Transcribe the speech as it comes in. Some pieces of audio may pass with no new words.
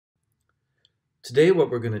Today what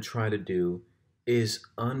we're going to try to do is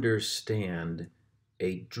understand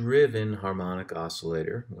a driven harmonic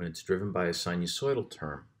oscillator when it's driven by a sinusoidal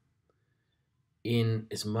term in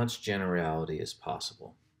as much generality as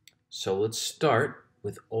possible. So let's start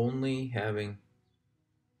with only having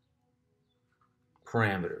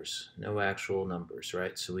parameters, no actual numbers,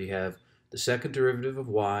 right? So we have the second derivative of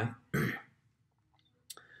y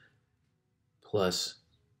plus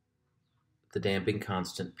the damping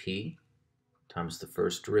constant p times the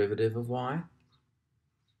first derivative of y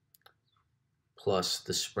plus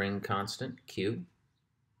the spring constant q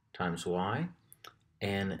times y,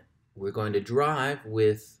 and we're going to drive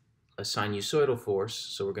with a sinusoidal force,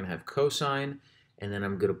 so we're going to have cosine, and then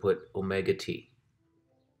I'm going to put omega t.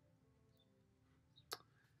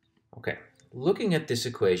 Okay, looking at this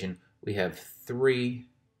equation, we have three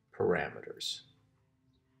parameters.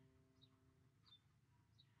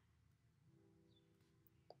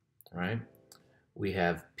 All right, we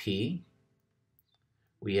have p,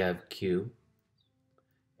 we have q,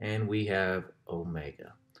 and we have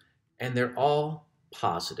omega. And they're all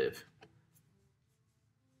positive.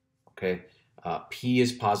 Okay, p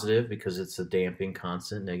is positive because it's a damping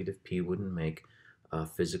constant. Negative p wouldn't make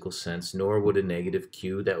physical sense, nor would a negative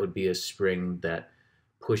q. That would be a spring that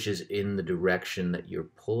pushes in the direction that you're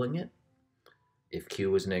pulling it. If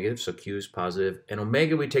q is negative, so q is positive. And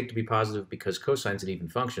omega we take to be positive because cosine is an even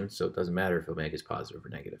function, so it doesn't matter if omega is positive or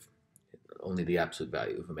negative. Only the absolute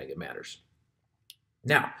value of omega matters.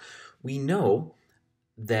 Now, we know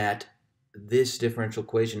that this differential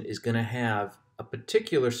equation is going to have a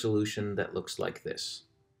particular solution that looks like this.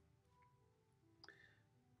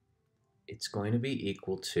 It's going to be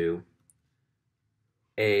equal to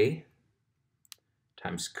a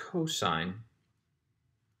times cosine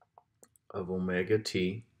of omega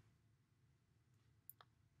t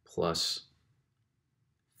plus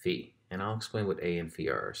phi. And I'll explain what a and phi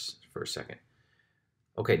are for a second.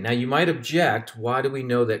 Okay, now you might object, why do we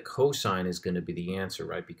know that cosine is going to be the answer,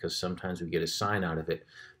 right? Because sometimes we get a sine out of it.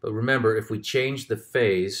 But remember, if we change the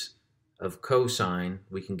phase of cosine,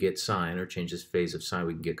 we can get sine, or change this phase of sine,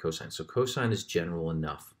 we can get cosine. So cosine is general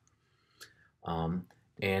enough.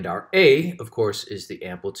 And our A, of course, is the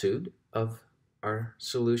amplitude of our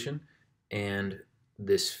solution. And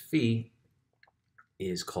this phi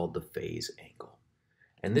is called the phase angle.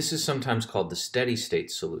 And this is sometimes called the steady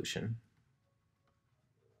state solution.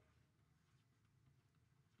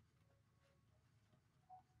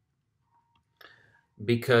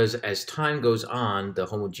 Because as time goes on, the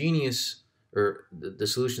homogeneous, or the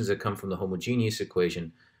solutions that come from the homogeneous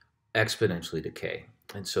equation exponentially decay.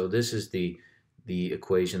 And so this is the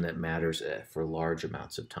equation that matters for large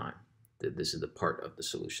amounts of time. This is the part of the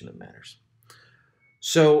solution that matters.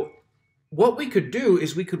 So what we could do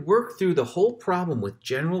is we could work through the whole problem with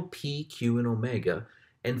general p, q, and omega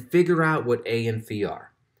and figure out what a and phi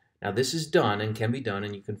are. Now this is done and can be done,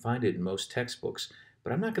 and you can find it in most textbooks,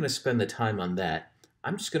 but I'm not going to spend the time on that.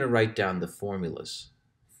 I'm just going to write down the formulas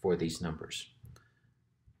for these numbers.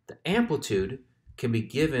 The amplitude can be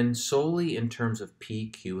given solely in terms of p,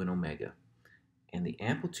 q, and omega. And the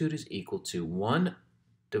amplitude is equal to 1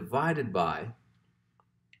 divided by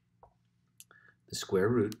the square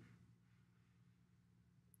root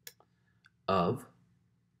of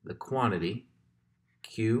the quantity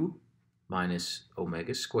q minus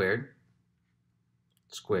omega squared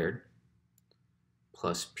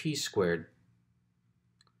plus p squared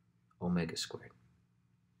omega squared.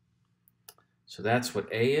 So that's what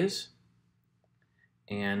A is.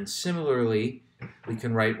 And similarly, we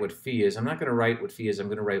can write what phi is. I'm not going to write what phi is. I'm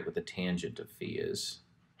going to write what the tangent of phi is.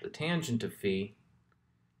 The tangent of phi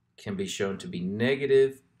can be shown to be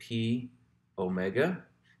negative p omega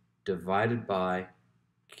divided by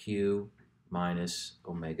q minus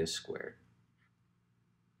omega squared.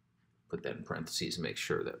 Put that in parentheses and make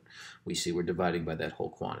sure that we see we're dividing by that whole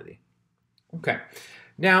quantity. Okay.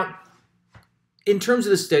 Now, in terms of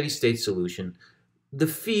the steady state solution, the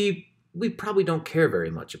phi, we probably don't care very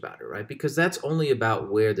much about it, right? Because that's only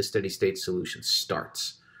about where the steady state solution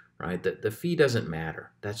starts, right? The phi doesn't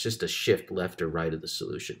matter. That's just a shift left or right of the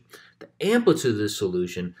solution. The amplitude of the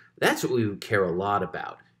solution, that's what we would care a lot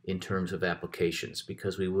about in terms of applications,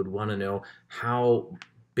 because we would want to know how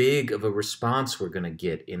big of a response we're going to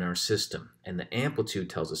get in our system. And the amplitude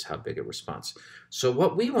tells us how big a response. So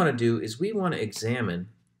what we want to do is we want to examine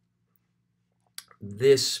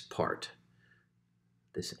this part,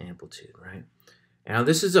 this amplitude, right? Now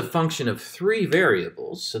this is a function of 3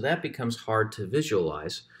 variables, so that becomes hard to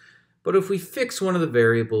visualize. But if we fix one of the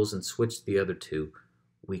variables and switch the other 2,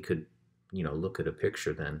 we could, look at a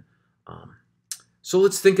picture then. So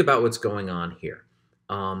let's think about what's going on here.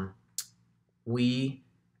 we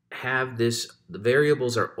have this, the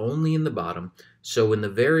variables are only in the bottom. So when the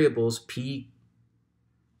variables P,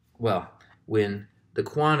 well, when the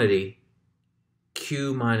quantity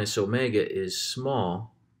Q minus omega is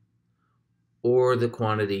small, or the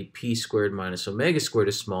quantity P squared minus omega squared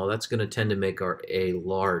is small, that's going to tend to make our A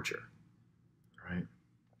larger, right?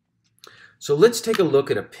 So let's take a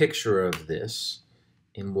look at a picture of this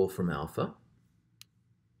in Wolfram alpha.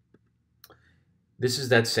 This is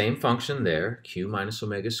that same function there, Q minus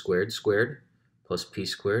omega squared plus P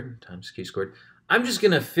squared times Q squared. I'm just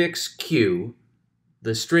going to fix Q,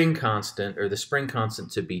 the string constant, or the spring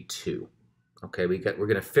constant, to be 2. Okay, we're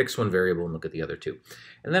going to fix one variable and look at the other two.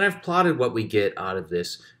 And then I've plotted what we get out of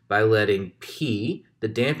this by letting P, the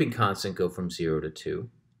damping constant, go from 0 to 2,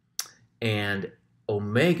 and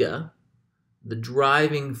omega, the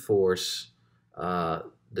driving force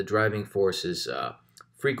is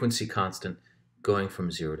frequency constant, going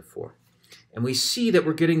from 0 to 4. And we see that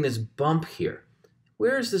we're getting this bump here.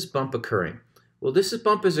 Where is this bump occurring? Well, this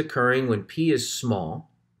bump is occurring when P is small.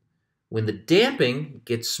 When the damping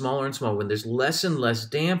gets smaller and smaller, when there's less and less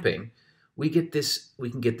damping, we can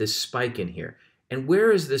get this spike in here. And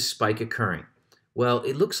where is this spike occurring? Well,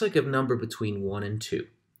 it looks like a number between 1 and 2.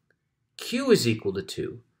 Q is equal to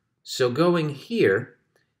 2. So going here,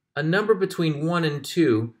 a number between 1 and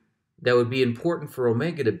 2 that would be important for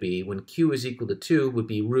omega to be when Q is equal to 2 would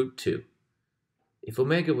be root 2. If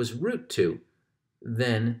omega was root 2,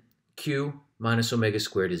 then Q minus omega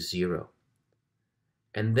squared is 0.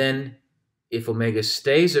 And then if omega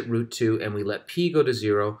stays at root 2 and we let P go to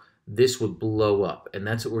 0, this would blow up. And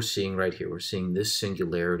that's what we're seeing right here. We're seeing this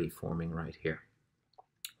singularity forming right here.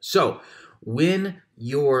 So when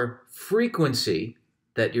your frequency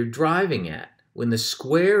that you're driving at, when the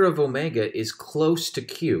square of omega is close to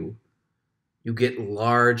Q, you get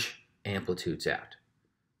large amplitudes out.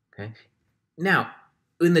 Okay? Now,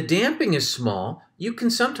 when the damping is small, you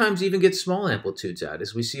can sometimes even get small amplitudes out,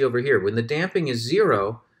 as we see over here. When the damping is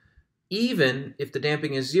 0, even if the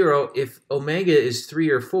damping is 0, if omega is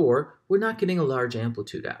 3 or 4, we're not getting a large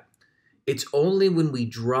amplitude out. It's only when we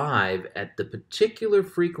drive at the particular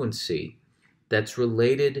frequency that's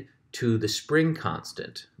related to the spring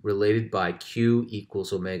constant, related by Q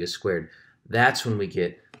equals omega squared, that's when we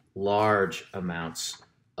get large amounts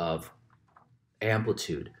of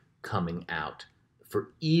amplitude coming out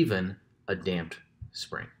for even a damped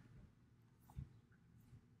spring.